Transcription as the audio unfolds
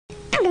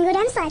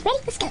the slide. Ready?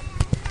 Let's go. 1,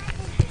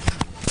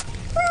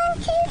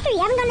 2, 3.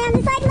 I haven't gone down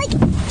the slide in like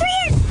 3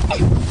 years.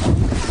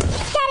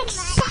 Static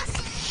shock.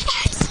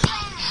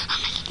 Oh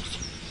my goodness.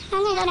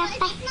 I'm gonna go now.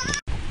 Bye.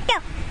 Go.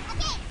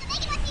 Okay, so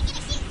Megan wants me to get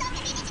her shoes, so I'm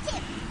gonna be a ninja too.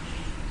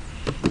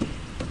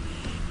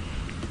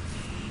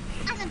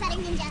 I'm a better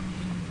ninja.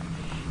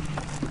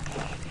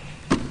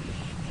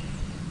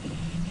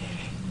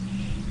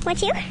 One,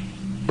 two.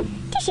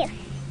 Tissue.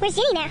 Where's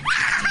Jenny now?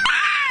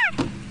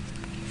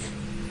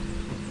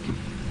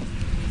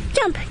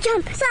 Jump,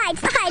 jump, slide,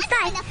 slide,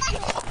 slide.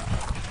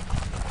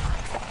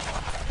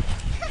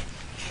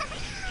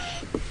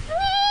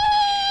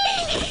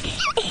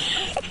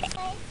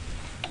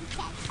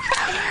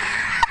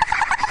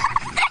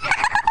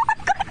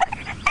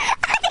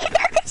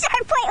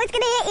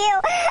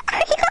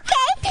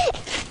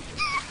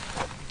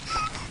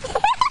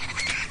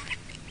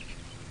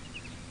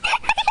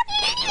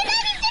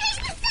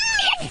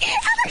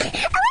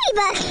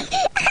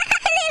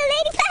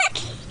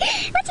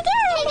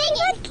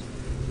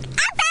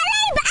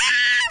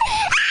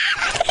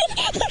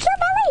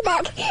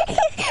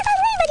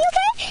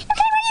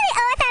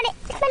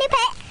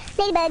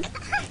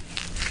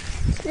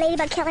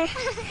 Ladybug killer.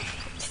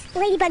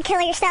 Ladybug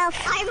killer yourself.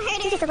 Oh, I'm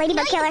hurting. You're just a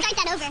ladybug killer. You can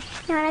start that over.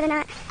 No, I'd rather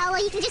not. Oh,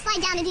 well, you can just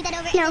slide down and do that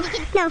over. No,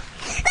 no.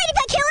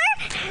 Ladybug killer!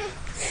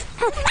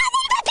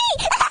 Ladybug bee!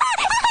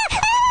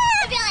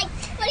 I'd be like,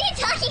 what are you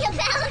talking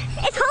about?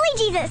 It's Holy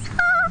Jesus.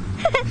 Oh.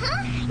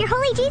 Huh? You're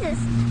Holy Jesus.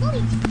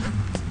 Holy Jesus?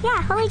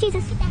 Yeah, Holy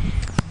Jesus.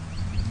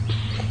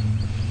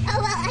 Oh,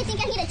 well, I think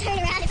I need to turn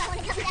around if I want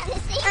to come down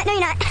this thing. No,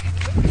 you're not.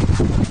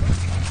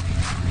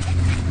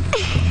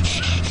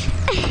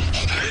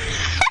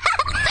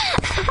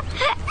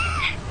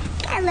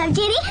 I love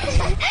Jenny.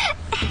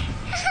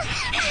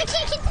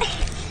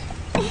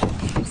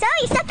 So,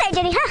 you stuck there,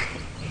 Jenny, huh?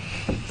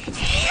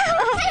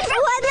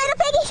 One little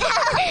piggy.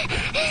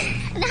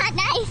 Not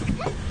nice.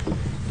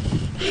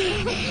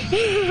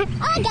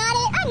 Oh, I got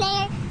it. I'm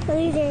there.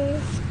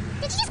 Losers.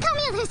 Did you just call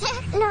me a loser?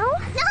 No.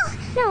 No?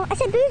 No, I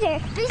said boozer.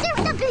 Boozer?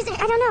 What's a boozer?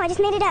 I don't know. I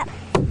just made it up.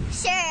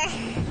 Sure.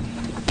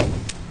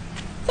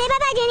 Say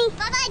bye-bye, Jenny.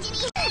 Bye-bye,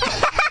 Jenny.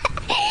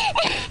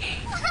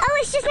 Oh,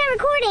 it's just not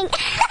recording.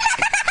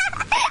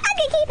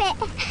 Keep it.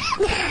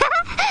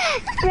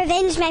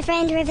 Revenge, my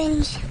friend,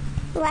 revenge.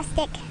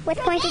 Rustic with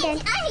pointed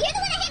end. You're the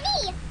one that hit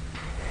me.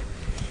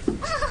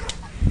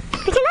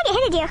 Pretend like it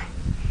hit you.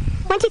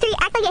 1, 2, 3.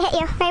 Act like it hit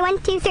you. Ready? 1,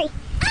 2, 3.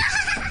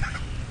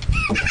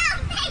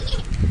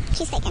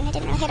 She's faking. I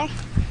didn't really hit her.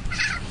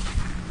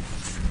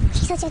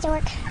 She's such a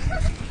dork.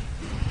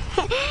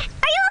 Are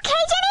you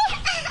okay, Jenny?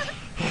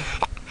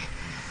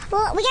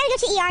 Well, we gotta go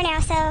to ER now,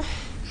 so.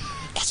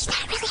 Cause she's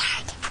not really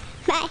hurt.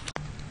 Bye.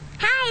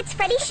 Hi, it's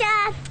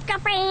Fredisha,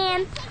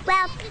 girlfriend.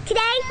 Well,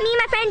 today, me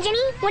and my friend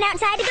Jenny went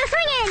outside to go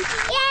swinging.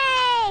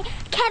 Yay!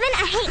 Kevin,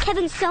 I hate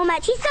Kevin so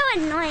much. He's so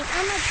annoying.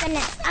 Oh my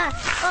goodness.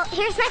 Well,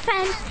 here's my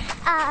friend,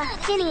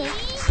 Jenny.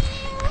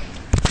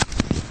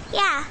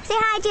 Yeah, say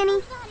hi,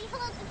 Jenny.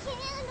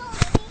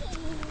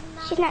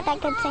 She's not that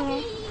good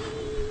singer.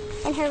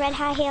 In her red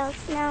high heels,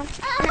 no.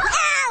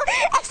 Ow!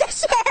 It's a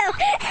shoe!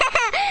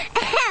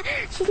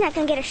 She's not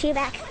gonna get her shoe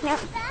back. Nope.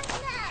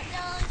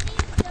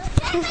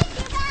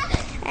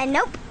 And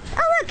nope.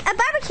 Oh look, a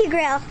barbecue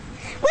grill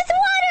with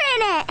water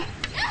in it.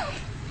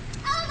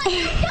 Oh my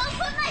God, don't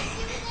put my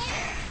shoe in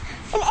there.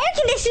 An air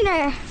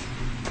conditioner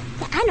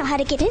that I know how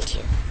to get into.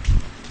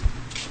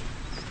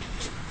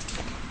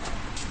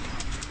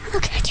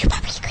 Look, 2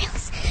 barbecue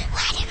grills.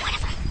 Why didn't one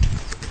of them?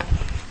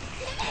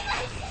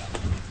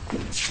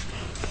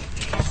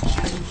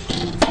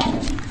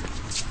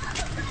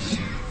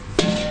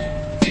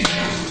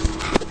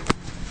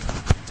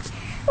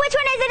 Which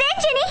one is it in,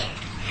 Jenny?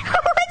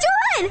 Which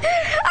one?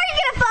 Are you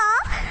gonna fall?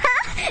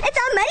 Huh? It's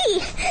all muddy.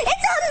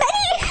 It's all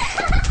muddy.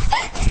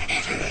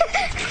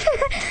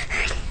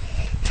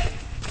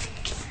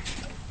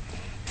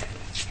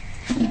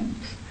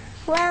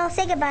 Well,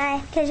 say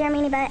goodbye, because you're a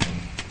meanie butt.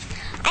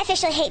 I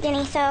officially hate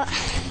Jenny, so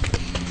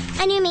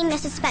I knew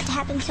meanness was about to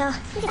happen, so.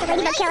 You're just a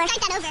ladybug killer.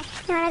 Start that over.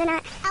 No, I'd rather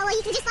not. Oh, well,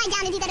 you can just slide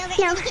down and do that over.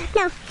 No,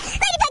 no.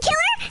 Ladybug killer!